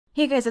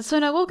Hey guys, it's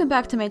Sona, welcome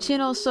back to my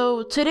channel.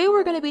 So today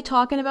we're going to be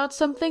talking about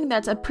something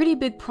that's a pretty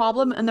big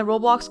problem in the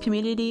Roblox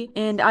community,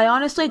 and I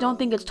honestly don't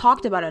think it's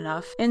talked about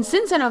enough. And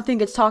since I don't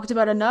think it's talked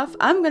about enough,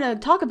 I'm going to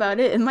talk about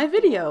it in my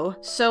video.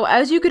 So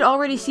as you could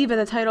already see by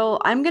the title,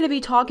 I'm going to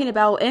be talking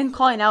about and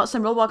calling out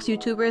some Roblox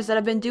YouTubers that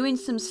have been doing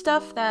some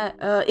stuff that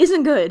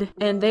isn't good,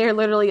 and they're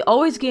literally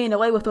always getting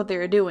away with what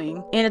they're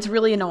doing, and it's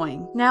really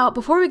annoying. Now,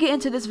 before we get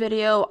into this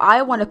video,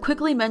 I want to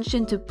quickly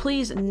mention to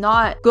please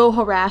not go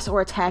harass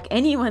or attack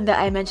anyone that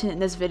I mentioned in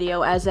this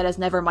video, as that is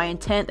never my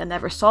intent and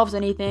never solves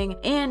anything,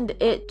 and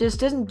it just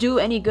doesn't do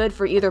any good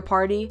for either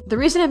party. The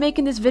reason I'm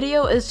making this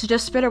video is to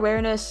just spread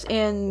awareness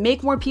and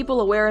make more people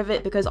aware of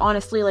it, because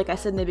honestly, like I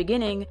said in the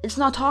beginning, it's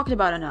not talked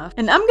about enough.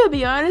 And I'm gonna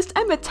be honest,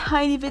 I'm a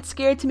tiny bit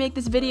scared to make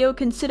this video,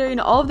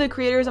 considering all of the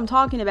creators I'm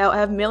talking about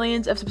have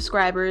millions of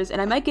subscribers,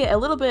 and I might get a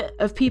little bit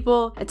of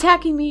people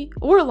attacking me,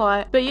 or a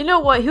lot, but you know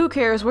what, who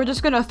cares, we're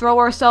just gonna throw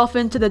ourselves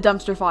into the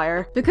dumpster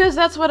fire, because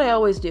that's what I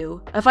always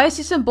do. If I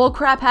see some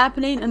bullcrap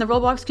happening in the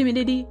Roblox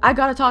community, I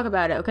gotta talk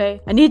about it, okay?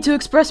 I need to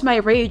express my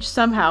rage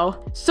somehow.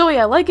 So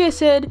yeah, like I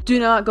said, do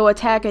not go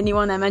attack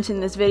anyone I mentioned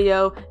in this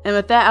video, and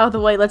with that out of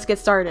the way, let's get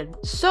started.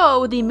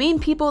 So, the main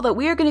people that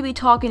we are going to be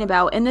talking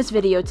about in this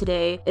video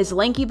today is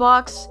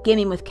Lankybox,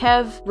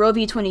 GamingWithKev,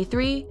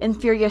 Rovi23, and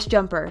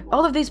FuriousJumper.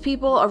 All of these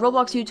people are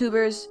Roblox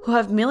YouTubers who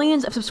have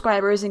millions of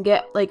subscribers and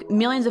get like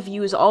millions of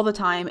views all the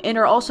time, and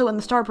are also in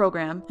the STAR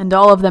program. And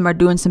all of them are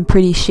doing some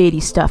pretty shady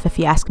stuff, if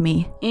you ask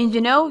me. And you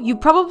know, you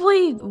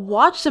probably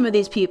watch some of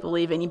these people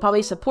even, you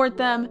probably support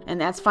them, and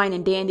that's fine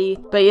and dandy,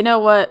 but you know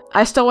what,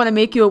 I still want to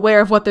make you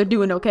aware of what they're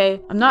doing, okay?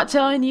 I'm not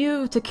telling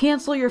you to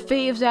cancel your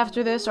faves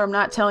after this, or I'm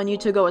not telling you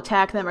to go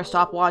attack them or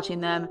stop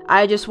watching them.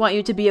 I just want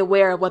you to be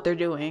aware of what they're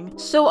doing.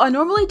 So I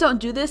normally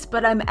don't do this,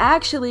 but I'm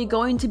actually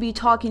going to be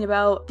talking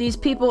about these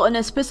people in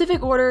a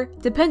specific order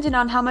depending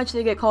on how much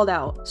they get called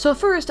out. So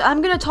first,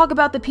 I'm gonna talk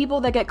about the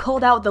people that get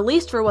called out the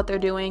least for what they're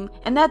doing,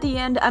 and at the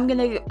end, I'm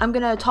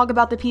gonna talk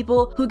about the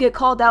people who get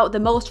called out the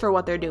most for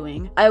what they're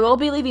doing. I will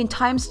be leaving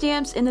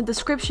timestamps in the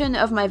description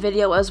of my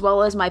video as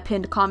well as my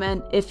pinned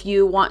comment if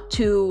you want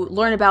to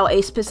learn about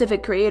a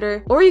specific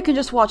creator, or you can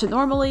just watch it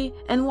normally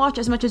and watch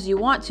as much as you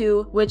want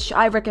to, which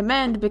I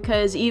recommend,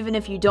 because even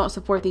if you don't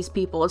support these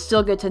people, it's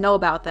still good to know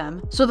about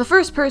them. So the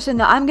first person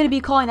that I'm going to be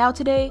calling out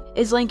today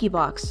is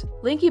Lankybox.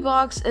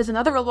 Lankybox is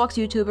another Roblox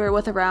YouTuber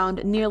with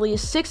around nearly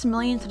 6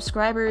 million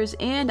subscribers,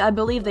 and I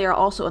believe they are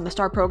also in the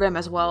STAR program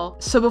as well.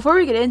 So before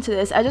we get into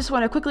this, I just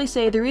want to quickly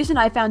say the reason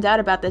I found out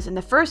about this in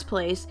the first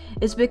place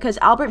is because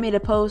Albert made a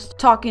post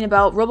talking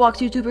about Roblox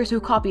YouTubers who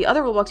copy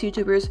other Roblox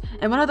YouTubers,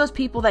 and one of those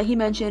people that he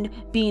mentioned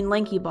being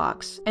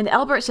Lankybox. And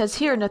Albert says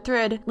here in the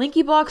thread,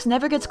 Lankybox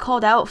never gets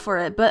called out for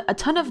it, but a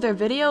ton of their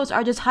videos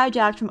are just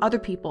hijacked from other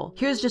people.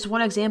 Here's just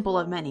one example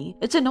of many.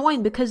 It's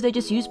annoying because they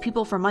just use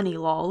people for money,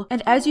 lol.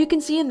 And as you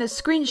can see in this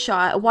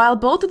screenshot, while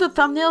both of the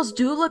thumbnails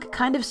do look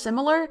kind of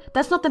similar,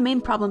 that's not the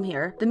main problem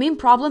here. The main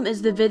problem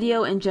is the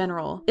video in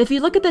general. If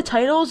you look at the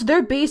titles,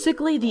 they're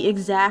basically the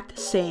exact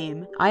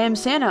same. I Am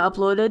Santa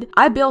uploaded,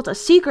 I built a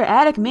secret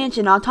attic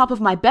mansion on top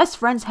of my best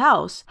friend's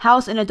house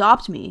and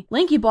adopt me.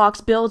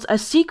 Lankybox builds a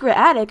secret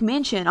attic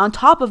mansion on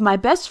top of my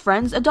best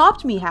friend's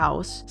adopt me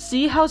house.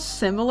 See how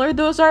similar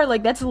those are?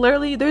 Like, that's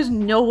literally, there's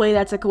no way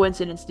that's a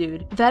coincidence,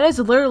 dude. That is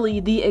literally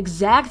the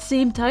exact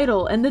same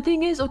title. And the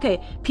thing is,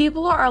 okay,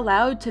 people are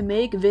allowed to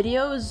make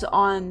videos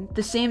on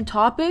the same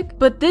topic,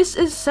 but this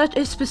is such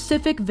a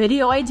specific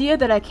video idea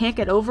that I can't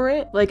get over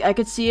it. Like, I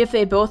could see if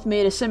they both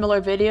made a similar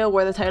video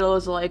where the title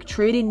is like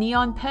trading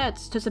neon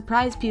pets to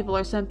surprise people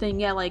or something.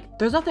 Yeah, like,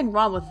 there's nothing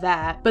wrong with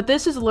that, but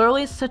this is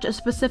literally such a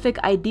specific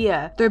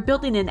idea. They're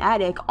building an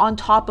attic on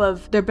top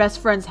of their best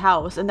friend's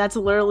house, and that's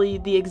literally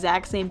the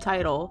exact same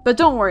title. But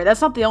don't worry,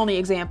 that's not the only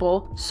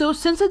example. So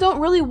since I don't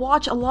really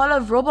watch a lot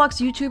of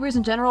Roblox YouTubers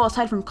in general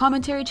aside from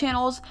commentary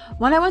channels,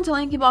 when I went to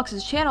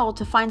Lankybox's channel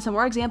to find some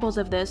more examples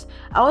of this,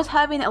 I was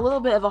having a little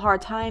bit of a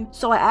hard time,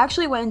 so I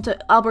actually went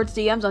into Albert's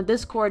DMs on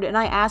Discord and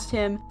I asked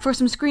him for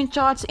some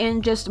screenshots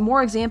and just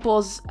more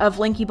examples of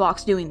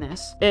Lankybox doing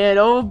this. And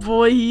oh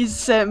boy, he's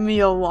sent me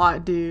a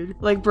lot, dude.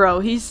 Like, bro,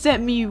 he's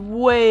sent me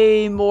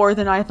way more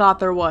than I thought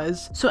there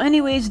was. So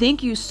anyways,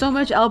 thank you so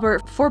much,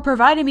 Albert, for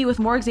providing me with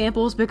more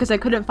examples because I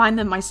couldn't find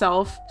them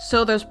myself.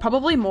 So there's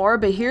probably more,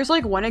 but here's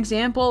like one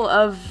example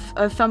of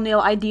a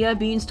thumbnail idea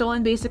being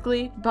stolen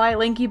basically by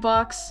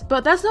Lankybox.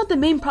 But that's not the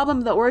main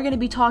problem that we're going to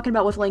be talking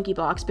about with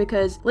Lankybox,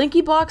 because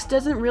Lankybox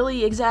doesn't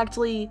really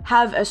exactly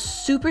have a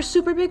super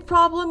big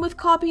problem with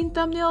copying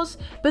thumbnails,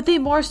 but they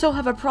more so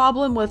have a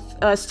problem with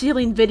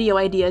stealing video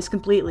ideas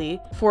completely.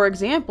 For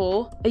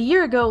example, a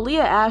year ago,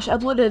 Leah Ash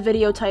uploaded a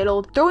video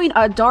titled "Throwing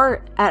a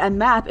Dart at a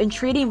Map and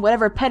Trading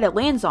Whatever Pet It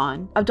Lands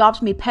On.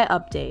 Adopt Me Pet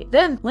Update."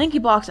 Then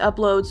Lankybox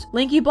uploads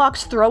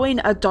Lankybox throwing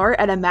a dart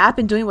at a map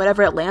and doing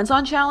whatever it lands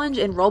on challenge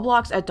in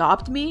Roblox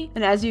Adopt Me.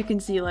 And as you can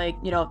see, like,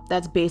 you know,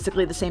 that's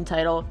basically the same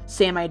title,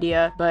 same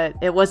idea, but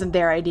it wasn't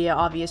their idea,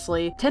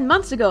 obviously. 10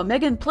 months ago,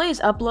 Megan Plays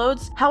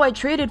uploads How I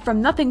Traded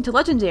From Nothing to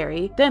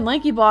Legendary. Then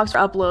Lankybox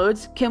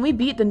uploads Can We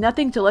Beat the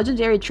Nothing to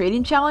Legendary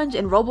Trading Challenge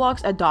in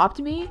Roblox Adopt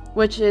Me?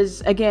 Which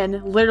is,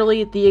 again, literally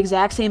literally the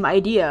exact same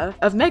idea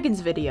of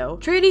Megan's video.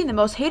 Trading the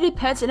most hated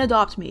pets and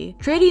adopt me.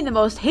 Trading the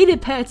most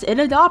hated pets and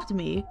adopt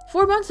me.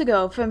 4 months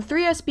ago from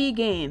 3SB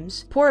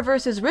Games, Poor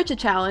vs Rich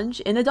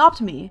challenge and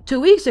adopt me. 2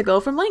 weeks ago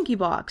from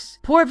Lankybox,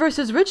 Poor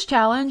vs Rich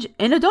challenge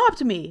and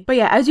adopt me. But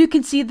yeah, as you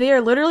can see, they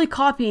are literally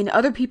copying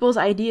other people's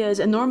ideas,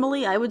 and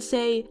normally I would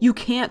say you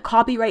can't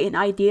copyright an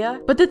idea.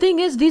 But the thing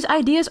is, these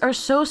ideas are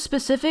so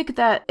specific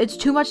that it's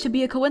too much to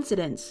be a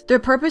coincidence. They're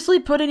purposely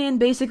putting in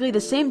basically the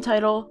same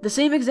title, the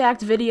same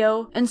exact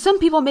video, and some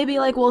people may be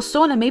like, well,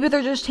 Sona, maybe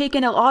they're just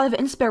taking a lot of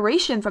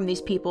inspiration from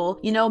these people.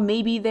 You know,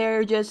 maybe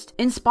they're just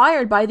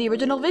inspired by the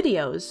original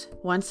videos.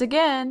 Once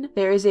again,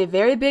 there is a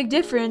very big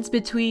difference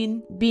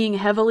between being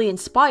heavily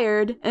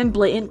inspired and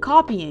blatant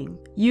copying.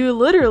 You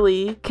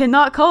literally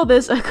cannot call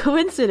this a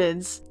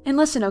coincidence. And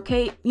listen,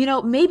 okay, you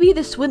know, maybe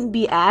this wouldn't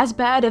be as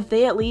bad if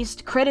they at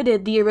least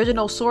credited the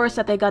original source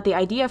that they got the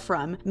idea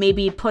from,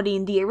 maybe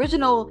putting the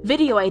original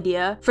video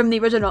idea from the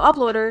original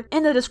uploader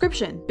in the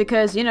description,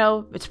 because, you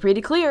know, it's pretty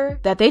clear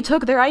that they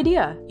took their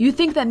idea. You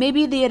think that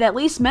maybe they'd at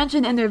least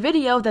mention in their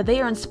video that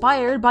they are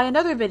inspired by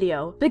another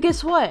video, but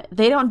guess what?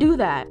 They don't do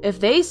that. If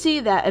they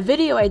see that a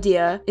video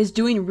idea is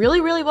doing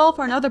really well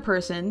for another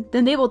person,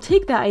 then they will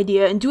take that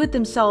idea and do it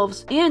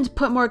themselves and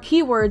put more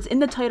keywords in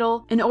the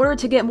title in order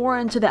to get more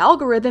into the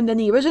algorithm than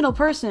the original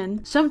person,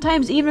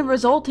 sometimes even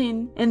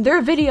resulting in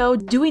their video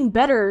doing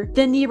better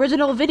than the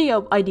original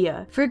video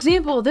idea. For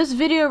example, this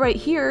video right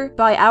here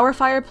by Our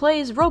Fire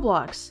Plays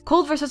Roblox,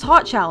 Cold vs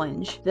Hot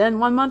Challenge. Then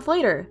 1 month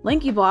later,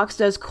 Lankybox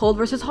does Cold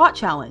vs Hot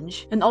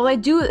Challenge. And all I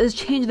do is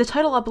change the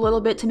title up a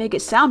little bit to make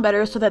it sound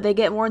better so that they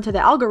get more into the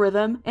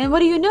algorithm. And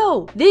what do you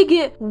know? They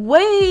get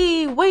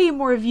way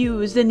more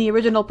views than the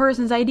original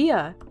person's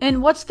idea.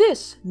 And what's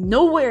this?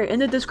 Nowhere in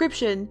the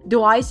description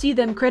do I see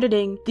them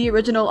crediting the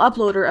original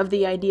uploader of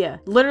the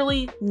idea.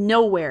 Literally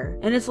nowhere.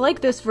 And it's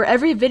like this for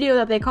every video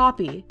that they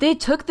copy. They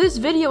took this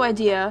video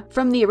idea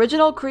from the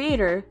original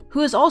creator,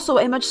 who is also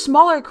a much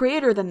smaller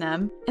creator than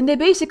them, and they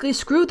basically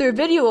screwed their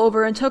video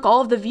over and took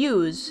all of the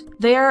views.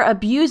 They are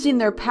abusing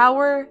their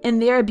power,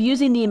 and they are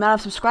abusing the amount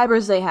of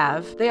subscribers they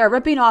have. They are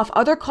ripping off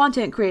other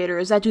content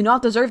creators that do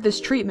not deserve this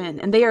treatment,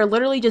 and they are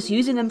literally just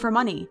using them for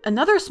money.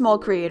 Another small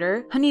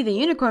creator, Honey the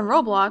Unicorn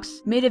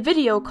Roblox, made a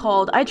video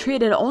called I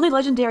traded only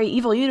legendary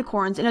evil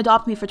unicorns and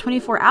adopt me for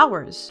 24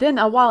 hours. Then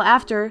a while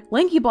after,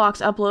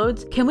 Lankybox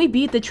uploads, can we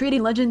beat the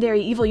trading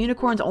legendary evil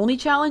unicorns only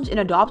challenge and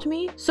adopt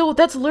me? So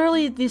that's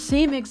literally the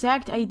same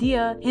exact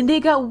idea, and they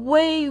got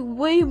way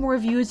more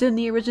views than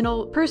the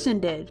original person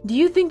did. Do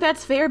you think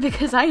that's fair?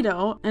 Because I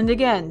don't. And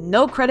again,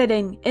 no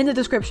crediting in the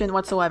description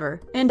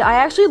whatsoever. And I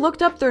actually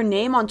looked up their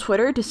name on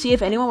Twitter to see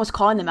if anyone was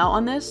calling them out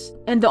on this,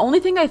 and the only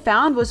thing I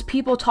found was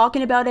people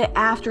talking about it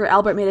after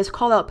Albert made his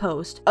call out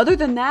post. Other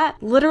than that,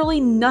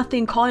 literally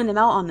nothing calling them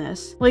out on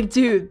this. Like,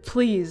 dude,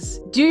 please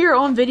do your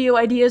own video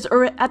ideas,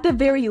 or at the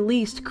very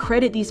least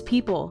credit these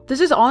people. This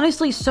is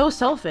honestly so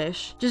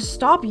selfish. Just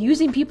stop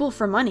using people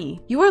for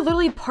money. You are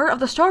literally part of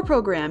the star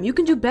program. You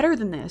can do better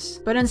than this.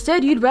 But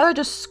instead, you'd rather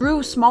just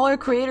screw smaller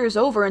creators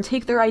over and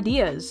take their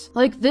ideas.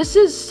 Like, this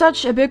is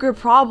such a bigger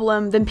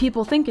problem than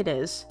people think it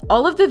is.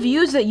 All of the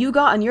views that you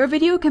got on your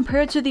video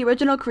compared to the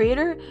original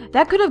creator,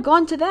 that could have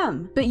gone to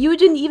them. But you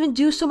didn't even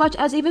do so much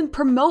as even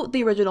promote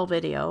the original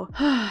video.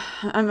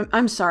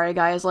 I'm sorry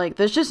guys, like,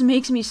 this just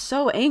makes me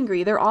so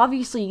angry. They're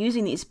obviously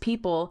using these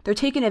people. They're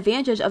taking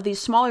advantage of these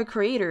smaller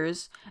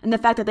creators and the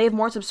fact that they have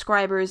more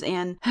subscribers,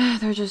 and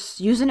they're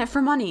just using it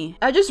for money.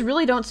 I just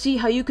really don't see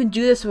how you can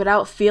do this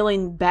without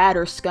feeling bad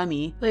or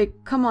scummy. Like,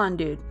 come on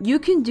dude, you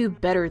can do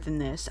better than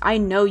this. I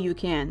know you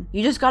can.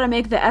 You just gotta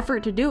make the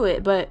effort to do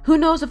it, but who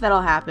knows if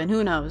that'll happen,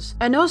 who knows.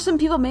 I know some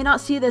people may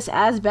not see this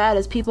as bad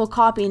as people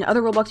copying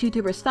other Roblox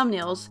YouTubers'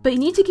 thumbnails, but you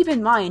need to keep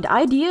in mind,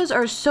 ideas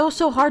are so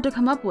hard to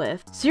come up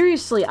with.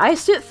 Seriously, I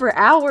sit for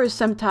hours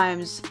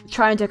sometimes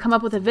trying to come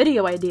up with a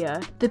video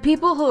idea. The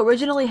people who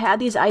originally had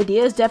these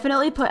ideas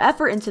definitely put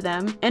effort into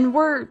them and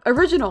were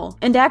original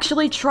and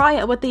actually try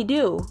at what they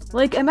do.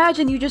 Like,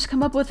 imagine you just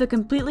come up with a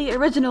completely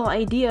original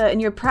idea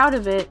and you're proud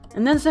of it,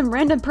 and then some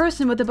random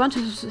person with a bunch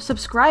of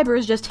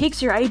subscribers just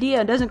takes your idea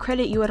and doesn't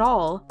credit you at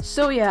all.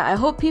 So yeah, I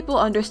hope people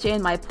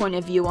understand my point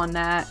of view on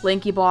that.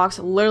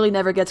 Lankybox literally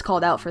never gets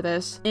called out for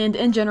this. And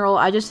in general,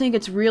 I just think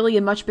it's really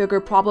a much bigger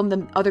problem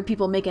than other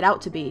people make it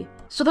out to be.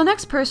 So the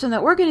next person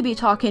that we're going to be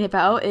talking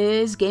about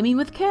is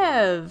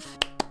GamingWithKev.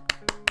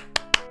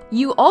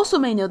 You also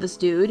may know this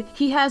dude.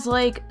 He has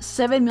like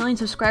 7 million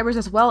subscribers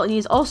as well, and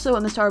he's also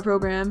in the star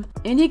program,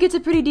 and he gets a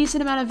pretty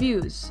decent amount of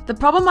views. The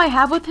problem I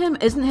have with him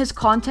isn't his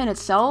content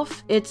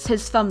itself, it's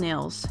his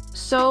thumbnails.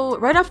 So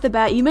right off the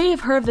bat, you may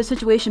have heard of this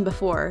situation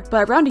before,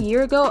 but around a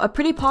year ago, a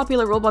pretty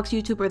popular Roblox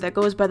YouTuber that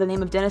goes by the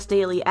name of Dennis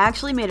Daily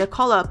actually made a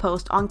call out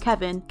post on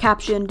Kevin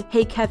captioned,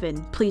 "Hey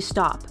Kevin, please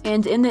stop."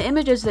 And in the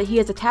images that he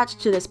has attached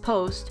to this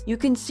post, you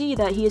can see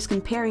that he is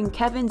comparing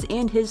Kevin's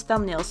and his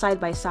thumbnails side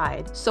by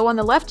side. So on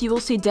the left, you will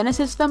see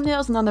Dennis's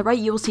thumbnails, and on the right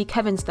you will see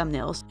Kevin's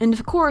thumbnails. And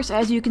of course,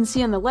 as you can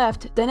see on the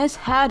left, Dennis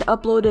had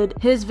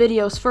uploaded his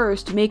videos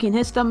first, making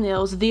his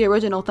thumbnails the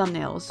original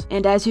thumbnails.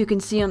 And as you can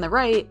see on the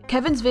right,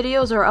 Kevin's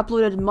videos are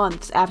uploaded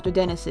months after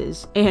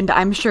Dennis's. And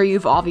I'm sure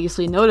you've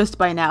obviously noticed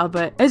by now,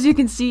 but as you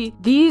can see,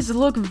 these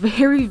look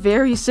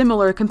very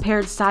similar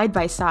compared side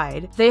by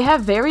side. They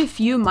have very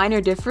few minor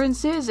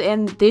differences,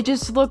 and they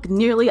just look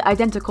nearly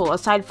identical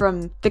aside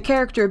from the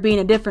character being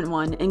a different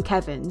one in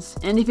Kevin's.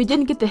 And if you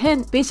didn't get the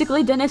hint,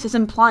 basically Dennis is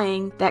implying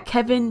that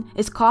Kevin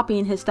is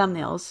copying his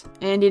thumbnails.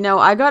 And you know,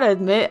 I gotta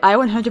admit, I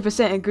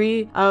 100%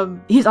 agree.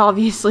 He's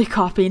obviously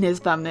copying his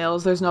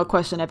thumbnails. There's no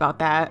question about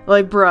that.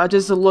 Like, bruh,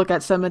 just look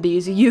at some of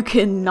these. You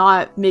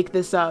cannot make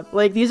this up.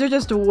 Like, these are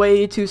just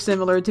way too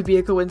similar to be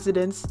a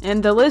coincidence.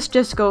 And the list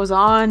just goes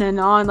on and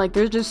on. Like,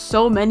 there's just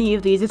so many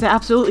of these. It's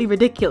absolutely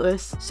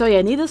ridiculous. So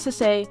yeah, needless to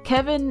say,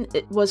 Kevin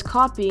was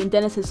copying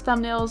Dennis's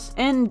thumbnails.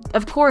 And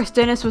of course,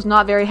 Dennis was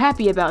not very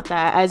happy about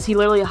that, as he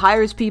literally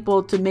hires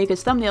people to make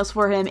his thumbnails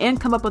for him and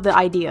come up with the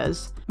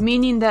ideas.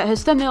 Meaning that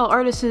his thumbnail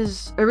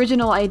artist's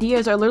original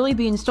ideas are literally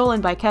being stolen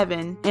by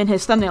Kevin and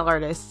his thumbnail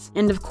artists.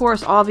 And of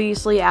course,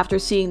 obviously, after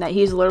seeing that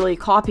he's literally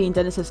copying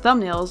Dennis's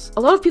thumbnails, a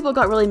lot of people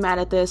got really mad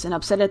at this and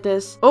upset at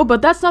this. Oh,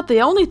 but that's not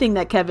the only thing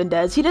that Kevin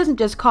does. He doesn't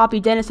just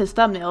copy Dennis's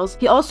thumbnails,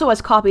 he also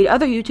has copied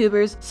other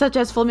YouTubers, such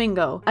as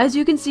Flamingo. As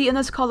you can see in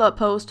this call-out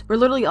post, where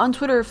literally on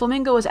Twitter,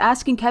 Flamingo is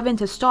asking Kevin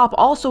to stop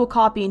also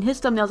copying his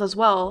thumbnails as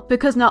well,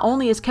 because not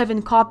only is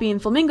Kevin copying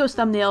Flamingo's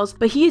thumbnails,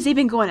 but he is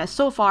even going as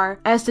so far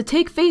as to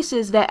take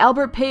faces that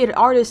Albert paid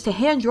artists to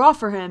hand draw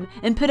for him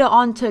and put it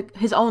onto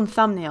his own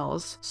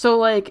thumbnails. So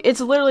like, it's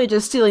literally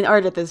just stealing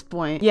art at this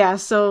point. Yeah,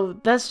 so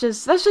that's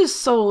just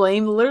so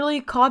lame. Literally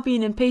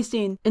copying and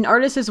pasting an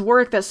artist's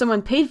work that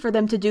someone paid for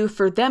them to do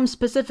for them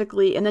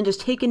specifically, and then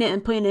just taking it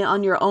and putting it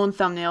on your own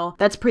thumbnail.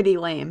 That's pretty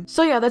lame.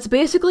 So yeah, that's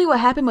basically what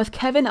happened with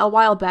Kevin a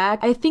while back.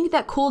 I think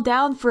that cooled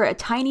down for a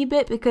tiny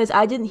bit because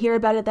I didn't hear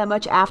about it that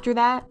much after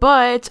that.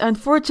 But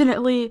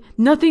unfortunately,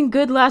 nothing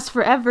good lasts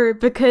forever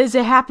because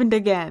it happened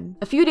again.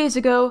 A few days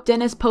ago,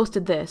 Dennis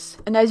posted this.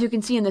 And as you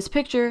can see in this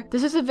picture,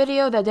 this is a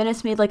video that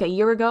Dennis made like a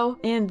year ago.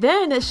 And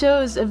then it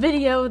shows a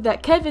video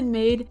that Kevin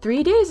made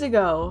 3 days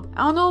ago.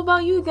 I don't know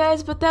about you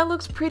guys, but that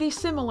looks pretty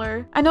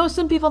similar. I know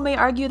some people may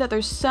argue that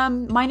there's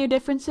some minor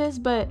differences,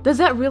 but does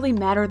that really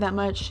matter that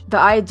much? The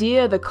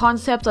idea, the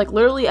concept, like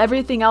literally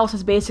everything else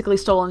is basically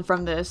stolen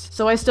from this.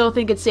 So I still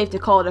think it's safe to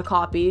call it a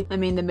copy. I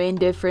mean, the main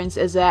difference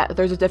is that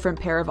there's a different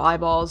pair of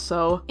eyeballs,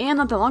 so. And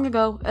not that long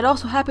ago, it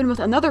also happened with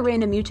another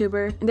random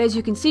YouTuber. And as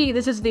you can see,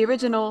 this is the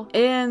original,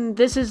 and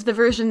this is the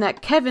version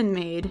that Kevin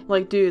made.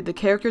 Like, dude, the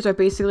characters are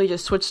basically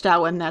just switched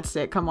out and that's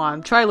it. Come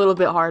on, try a little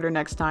bit harder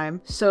next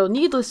time. So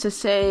needless to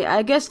say,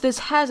 I guess this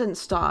hasn't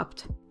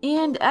stopped.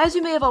 And as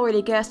you may have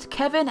already guessed,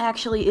 Kevin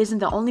actually isn't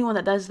the only one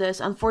that does this.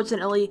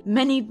 Unfortunately,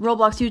 many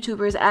Roblox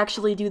YouTubers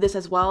actually do this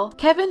as well.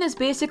 Kevin is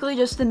basically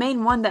just the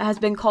main one that has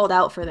been called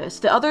out for this.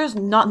 The others,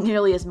 not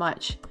nearly as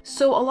much.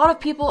 So a lot of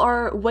people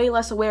are way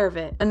less aware of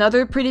it.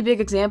 Another pretty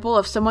big example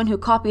of someone who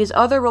copies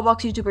other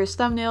Roblox YouTubers'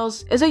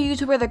 thumbnails is a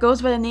YouTuber that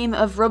goes by the name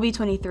of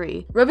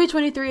Rovi23.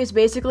 Rovi23 is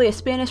basically a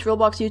Spanish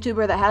Roblox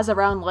YouTuber that has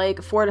around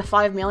like 4 to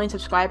 5 million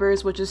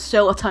subscribers, which is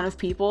still a ton of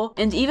people.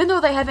 And even though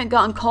they haven't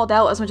gotten called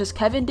out as much as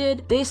Kevin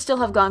did, they still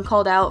have gotten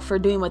called out for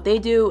doing what they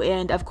do,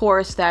 and of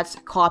course that's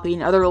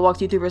copying other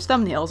Roblox YouTubers'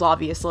 thumbnails,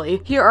 obviously.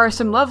 Here are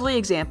some lovely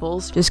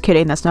examples, just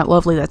kidding, that's not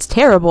lovely, that's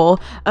terrible,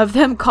 of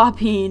them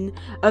copying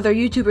other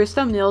YouTubers'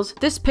 thumbnails.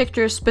 This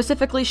picture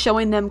specifically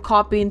showing them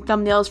copying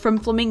thumbnails from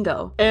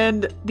Flamingo.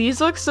 And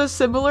these look so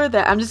similar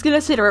that I'm just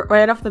gonna say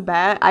right off the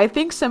bat, I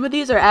think some of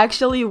these are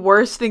actually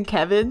worse than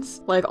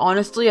Kevin's. Like,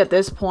 honestly, at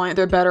this point,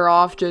 they're better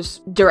off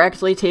just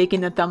directly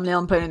taking the thumbnail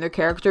and putting in their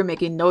character,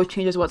 making no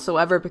changes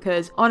whatsoever,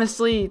 because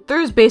honestly,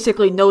 there's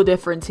basically no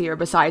difference here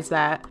besides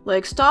that.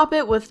 Like, stop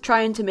it with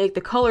trying to make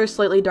the color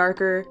slightly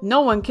darker.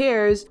 No one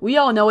cares. We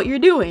all know what you're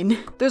doing.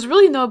 There's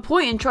really no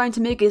point in trying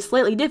to make it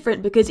slightly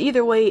different because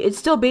either way, it's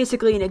still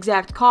basically an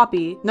exact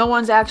copy. No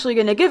one's actually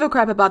gonna give a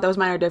crap about those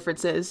minor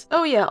differences.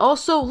 Oh yeah,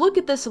 also look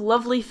at this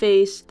lovely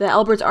face that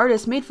Albert's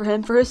artist made for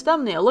him for his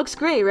thumbnail. Looks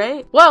great,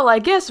 right? Well, I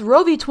guess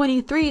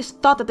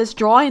Rovi23 thought that this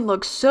drawing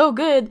looked so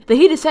good that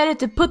he decided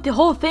to put the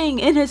whole thing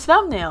in his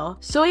thumbnail.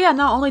 So yeah,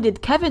 not only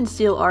did Kevin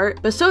steal art,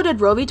 but so did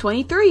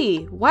Rovi23.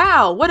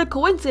 Wow, what a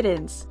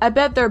coincidence. I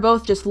bet they're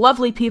both just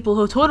lovely people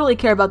who totally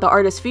care about the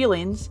artist's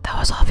feelings. That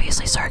was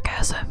obviously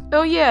sarcasm.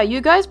 Oh yeah,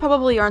 you guys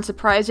probably aren't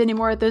surprised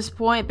anymore at this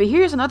point, but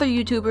here's another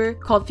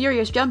YouTuber called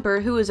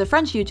FuriousJumper, who is a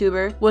French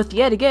YouTuber with,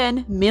 yet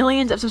again,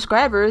 millions of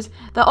subscribers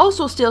that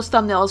also steals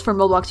thumbnails from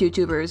Roblox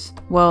YouTubers.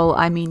 Well,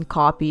 I mean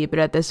copy, but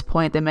at this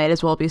point they might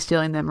as well be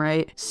stealing them,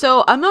 right?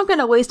 So I'm not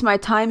gonna waste my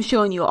time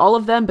showing you all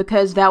of them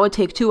because that would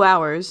take 2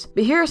 hours.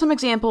 But here are some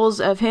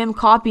examples of him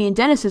copying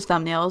Dennis's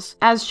thumbnails,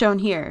 as shown shown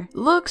here.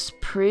 Looks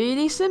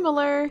pretty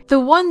similar. The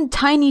one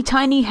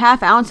tiny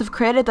half ounce of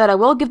credit that I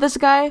will give this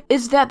guy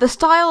is that the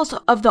styles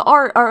of the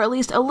art are at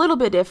least a little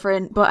bit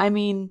different, but I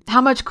mean, how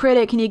much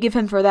credit can you give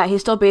him for that?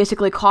 He's still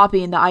basically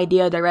copying the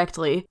idea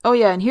directly. Oh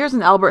yeah, and here's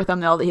an Albert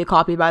thumbnail that he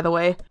copied, by the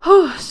way.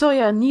 So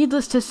yeah,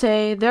 needless to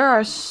say, there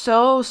are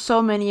so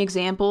many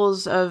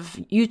examples of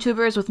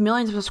YouTubers with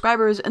millions of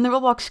subscribers in the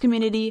Roblox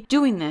community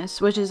doing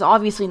this, which is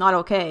obviously not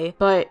okay,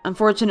 but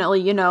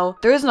unfortunately, you know,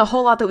 there isn't a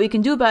whole lot that we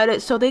can do about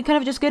it, so they kind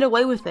of just get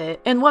away with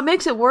it. And what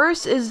makes it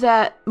worse is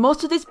that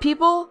most of these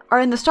people are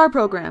in the STAR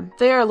program.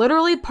 They are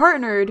literally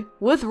partnered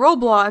with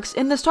Roblox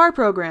in the STAR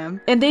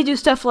program, and they do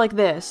stuff like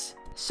this.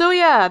 So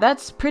yeah,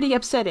 that's pretty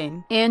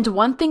upsetting. And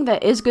one thing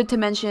that is good to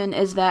mention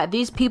is that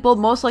these people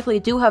most likely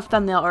do have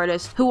thumbnail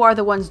artists who are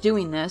the ones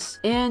doing this.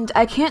 And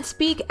I can't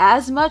speak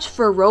as much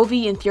for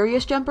Rovi and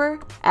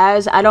FuriousJumper,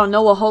 as I don't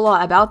know a whole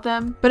lot about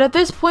them. But at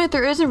this point,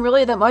 there isn't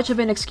really that much of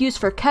an excuse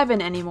for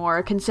Kevin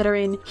anymore,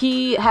 considering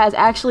he has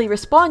actually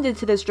responded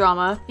to this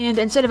drama, and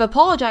instead of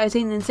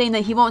apologizing and saying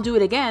that he won't do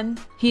it again,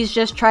 he's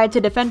just tried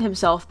to defend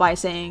himself by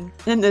saying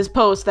in this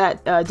post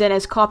that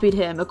Dennis copied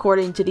him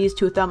according to these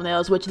two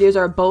thumbnails, which these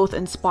are both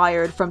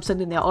inspired from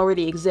something that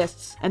already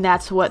exists, and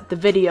that's what the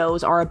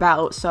videos are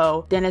about.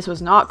 So Dennis was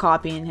not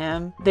copying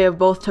him. They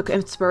both took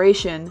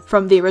inspiration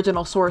from the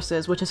original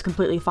sources, which is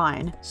completely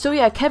fine. So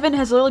yeah, Kevin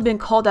has literally been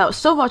called out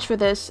so much for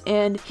this,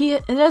 and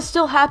it has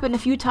still happened a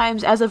few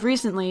times as of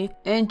recently,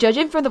 and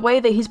judging from the way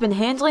that he's been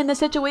handling the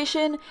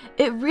situation,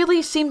 it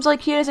really seems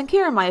like he doesn't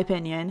care, in my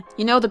opinion.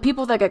 You know, the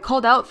people that get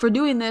called out for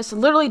doing this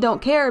literally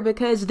don't care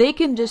because they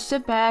can just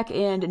sit back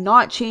and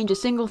not change a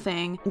single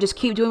thing and just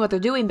keep doing what they're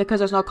doing because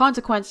there's no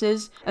consequences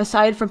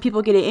aside from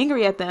people getting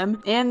angry at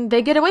them, and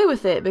they get away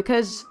with it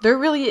because there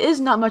really is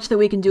not much that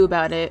we can do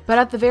about it. But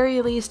at the very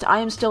least, I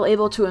am still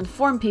able to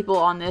inform people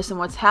on this and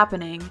what's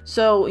happening,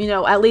 so, you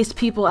know, at least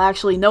people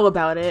actually know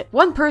about it.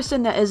 One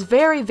person that is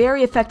very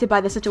affected by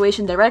the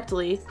situation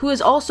directly, who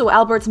is also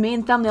Albert's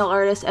main thumbnail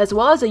artist as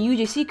well as a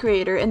UGC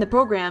creator in the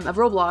program of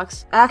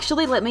Roblox,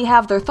 actually let me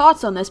have their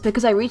thoughts on this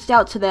because I reached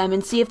out to them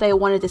and see if they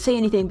wanted to say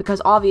anything,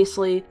 because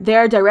obviously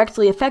they're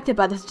directly affected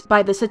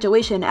by the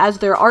situation, as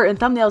their art and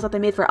thumbnails that they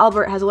made for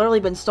Albert has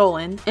literally been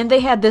stolen, and they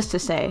had this to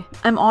say.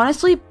 I'm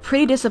honestly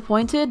pretty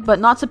disappointed, but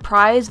not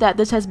surprised that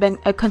this has been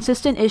a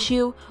consistent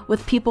issue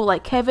with people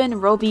like Kevin,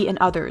 Rovi, and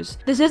others.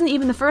 This isn't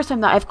even the first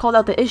time that I've called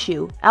out the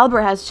issue.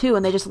 Albert has too,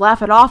 and they just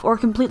laugh it off or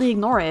completely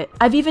ignore it.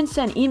 I've even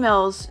sent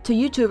emails to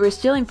YouTubers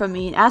stealing from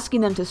me and asking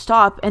them to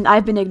stop, and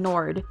I've been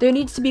ignored. There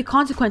needs to be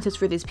consequences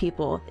for these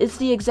people. It's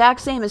the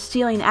exact same as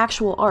stealing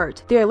actual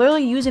art. They are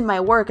literally using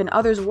my work and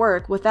others'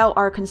 work without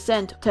our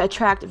consent to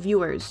attract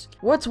viewers.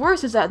 What's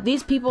worse is that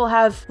these people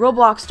have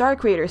Roblox star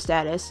creator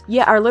status,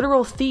 yet are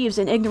literal thieves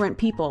and ignorant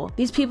people.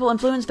 These people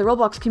influence the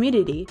Roblox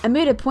community. I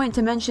made a point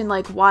to mention,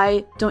 like,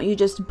 why don't you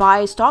just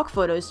buy stock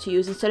photos to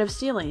use instead of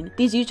stealing?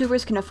 These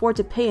YouTubers can afford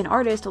to pay an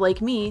artist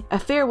like me a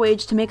fair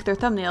wage to make their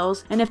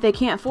thumbnails, and if they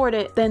can't afford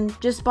it, then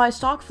just buy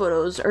stock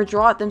photos or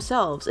draw it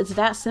themselves. It's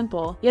that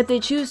simple. Yet they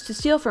choose to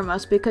steal from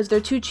us because they're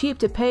too cheap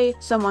to pay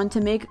someone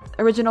to make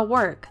original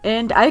work.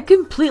 And I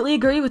completely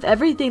agree with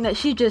everything that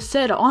she just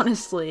said,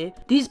 honestly.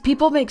 These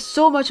people make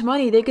so much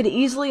money they could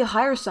easily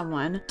hire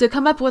someone to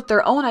come up with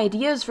their own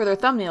ideas for their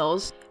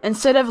thumbnails,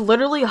 instead of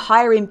literally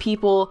hiring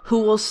people who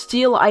will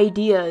steal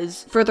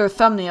ideas for their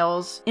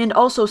thumbnails and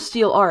also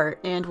steal art.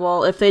 And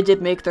well, if they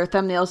did make their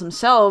thumbnails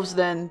themselves,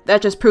 then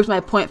that just proves my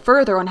point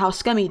further on how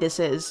scummy this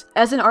is.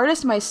 As an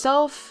artist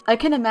myself, I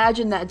can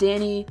imagine that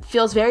Danny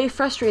feels very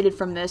frustrated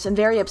from this and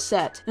very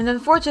upset. And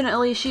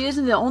unfortunately, she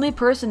isn't the only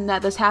person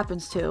that this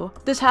happens to.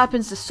 This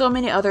happens to so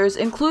many others,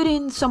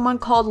 including someone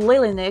called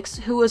Lankybox,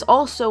 who is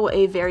also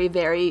a very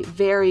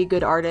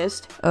good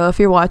artist. If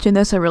you're watching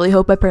this, I really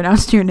hope I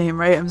pronounced your name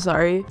right. I'm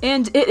sorry.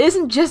 And it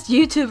isn't just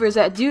YouTubers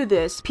that do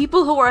this.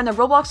 People who are in the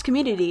Roblox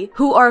community,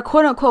 who are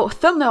quote-unquote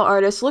thumbnail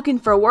artists looking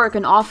for work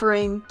and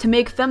offering to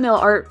make thumbnail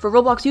art for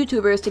Roblox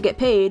YouTubers to get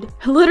paid,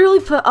 literally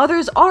put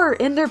others' art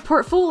in their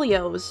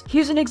portfolios.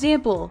 Here's an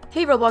example.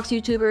 Hey Roblox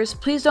YouTubers,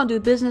 please don't do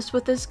business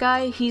with this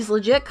guy. He's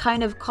legit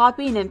kind of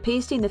copying and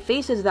pasting the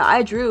faces that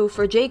I drew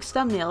for Jake's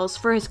thumbnails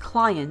for his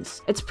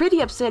clients. It's pretty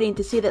upsetting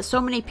to see that so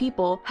many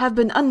people have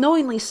been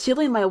unknowingly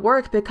stealing my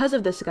work because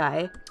of this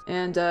guy.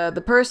 And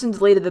the person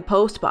deleted the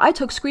post, but I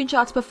took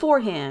screenshots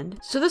beforehand.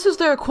 So this is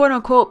their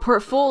quote-unquote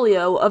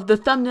portfolio of the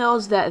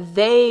thumbnails that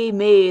they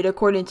made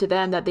according to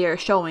them that they are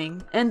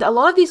showing. And a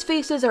lot of these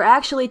faces are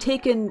actually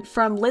taken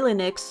from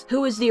Lankybox,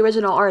 who is the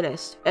original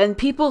artist. And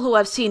people who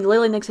have seen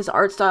Lankybox's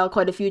art style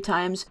quite a few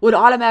times would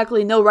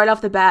automatically know right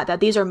off the bat that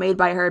these are made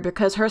by her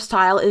because her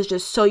style is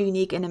just so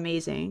unique and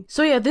amazing.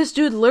 So yeah, this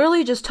dude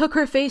literally just took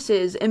her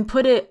faces and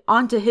put it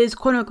onto his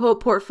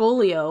quote-unquote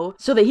portfolio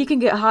so that he can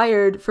get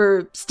hired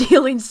for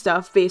stealing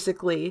stuff,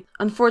 basically.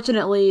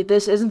 Unfortunately,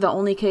 this isn't the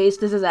only case.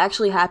 This has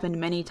actually happened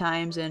many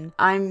times, and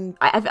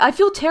I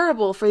feel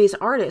terrible for these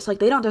artists. Like,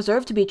 they don't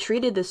deserve to be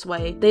treated this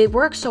way. They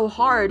work so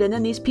hard, and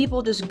then these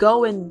people just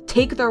go and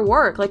take their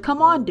work. Like,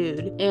 come on,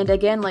 dude. And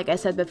again, like I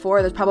said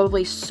before, there's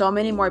probably so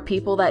many more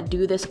people that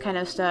do this kind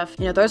of stuff.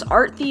 You know, there's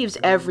art thieves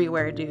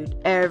everywhere, dude.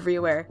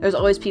 Everywhere. There's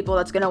always people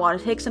that's gonna want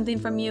to take something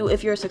from you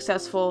if you're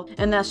successful,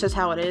 and that's just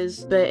how it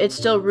is. But it's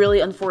still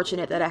really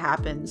unfortunate that it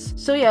happens.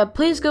 So yeah,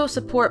 please go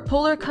support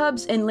Polar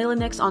Cubs and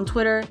Lilynix on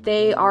Twitter.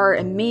 They are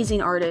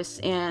amazing artists,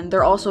 and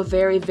they're also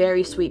very,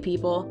 very sweet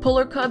people.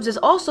 Polar Cubs is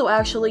also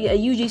actually a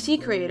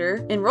UGC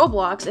creator in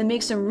Roblox and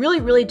makes some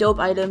really, really dope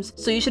items,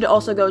 so you should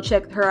also go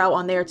check her out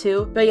on there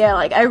too. But yeah,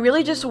 like, I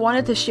really just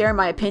wanted to share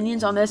my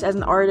opinions on this as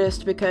an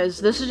artist, because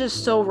this is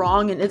just so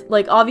wrong, and it's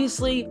like,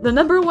 obviously the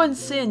 #1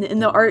 sin in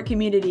the art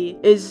community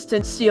is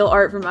to steal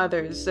art from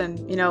others,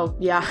 and you know,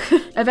 yeah.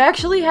 I've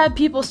actually had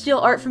people steal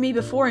art from me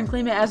before and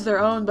claim it as their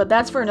own, but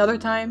that's for another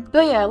time.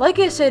 But yeah, like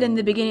I said in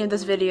the beginning of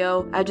this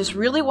video, I just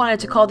really wanted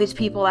to call these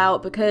people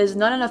out because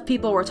not enough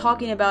people were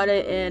talking about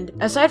it, and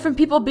aside from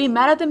people being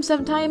mad at them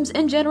sometimes,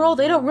 in general,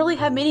 they don't really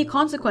have many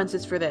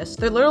consequences for this.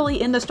 They're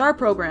literally in the STAR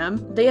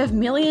program, they have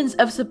millions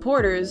of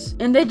supporters,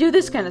 and they do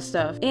this kind of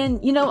stuff.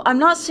 And you know, I'm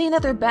not saying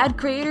that they're bad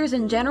creators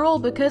in general,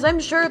 because I'm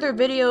sure their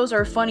videos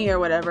are funny or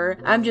whatever.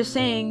 I'm just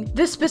saying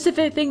this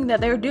specific thing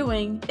that they're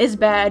doing is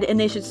bad and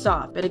they should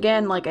stop. But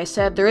again, like I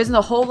said, there isn't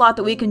a whole lot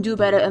that we can do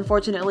about it,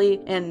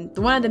 unfortunately, and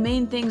one of the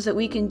main things that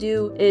we can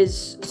do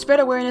is spread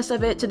awareness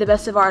of it to the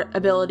best of our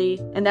ability,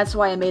 and that's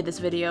why I made this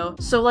video.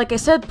 So like I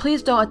said,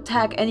 please don't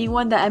attack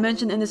anyone that I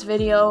mentioned in this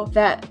video.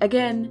 That,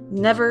 again,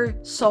 never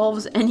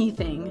solves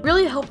anything.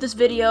 Really hope this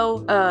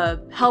video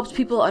helped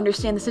people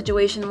understand the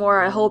situation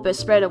more. I hope it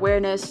spread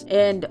awareness,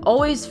 and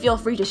always feel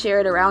free to share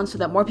it around so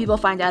that more people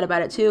find out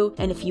about it too.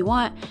 And if you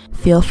want,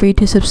 feel free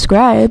to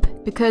subscribe,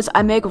 because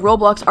I make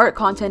Roblox art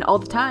content all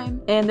the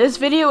time. And this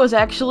video was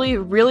actually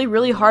really,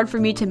 really hard for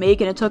me to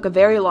make, and it took a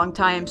very long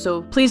time,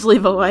 so please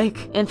leave a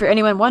like. And for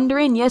anyone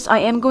wondering, yes, I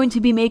am going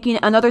to be making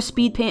another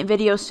speed paint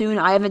video soon.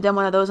 I haven't done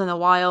one of those in a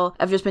while.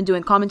 I've just been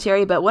doing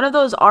commentary, but one of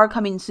those are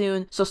coming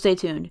soon, so stay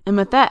tuned. And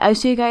with that, I'll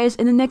see you guys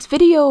in the next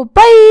video.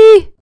 Bye!